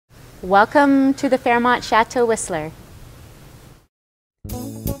Welcome to the Fairmont Chateau Whistler.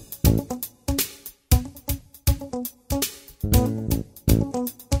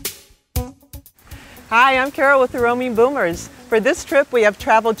 Hi, I'm Carol with the Roaming Boomers. For this trip, we have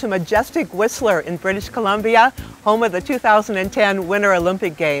traveled to majestic Whistler in British Columbia, home of the 2010 Winter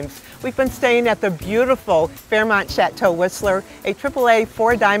Olympic Games. We've been staying at the beautiful Fairmont Chateau Whistler, a AAA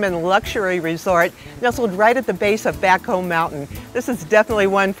four-diamond luxury resort nestled right at the base of Back Home Mountain. This is definitely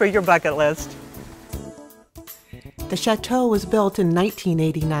one for your bucket list. The chateau was built in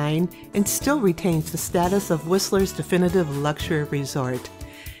 1989 and still retains the status of Whistler's definitive luxury resort.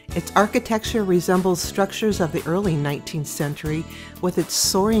 Its architecture resembles structures of the early 19th century. With its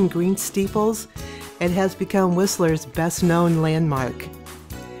soaring green steeples, it has become Whistler's best-known landmark.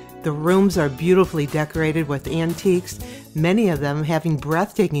 The rooms are beautifully decorated with antiques, many of them having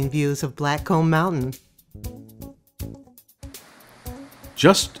breathtaking views of Blackcomb Mountain.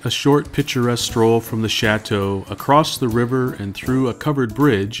 Just a short picturesque stroll from the chateau across the river and through a covered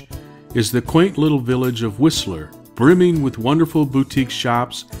bridge is the quaint little village of Whistler, brimming with wonderful boutique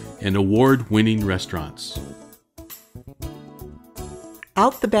shops and award-winning restaurants.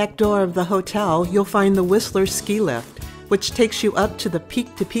 Out the back door of the hotel, you'll find the Whistler ski lift, which takes you up to the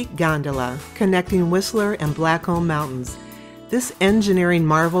peak-to-peak gondola, connecting Whistler and Blackcomb Mountains. This engineering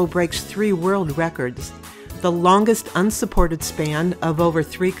marvel breaks 3 world records: the longest unsupported span of over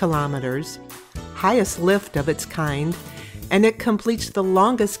 3 kilometers, highest lift of its kind, and it completes the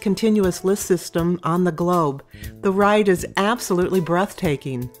longest continuous lift system on the globe. The ride is absolutely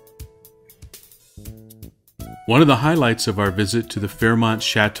breathtaking. One of the highlights of our visit to the Fairmont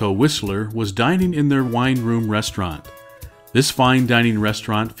Chateau Whistler was dining in their wine room restaurant. This fine dining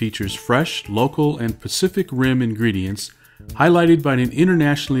restaurant features fresh, local, and Pacific Rim ingredients, highlighted by an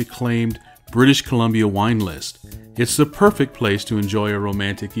internationally acclaimed British Columbia wine list. It's the perfect place to enjoy a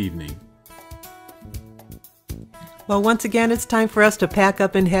romantic evening. Well, once again, it's time for us to pack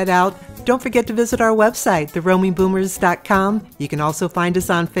up and head out. Don't forget to visit our website, theroamingboomers.com. You can also find us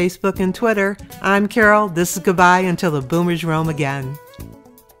on Facebook and Twitter. I'm Carol. This is goodbye until the boomers roam again.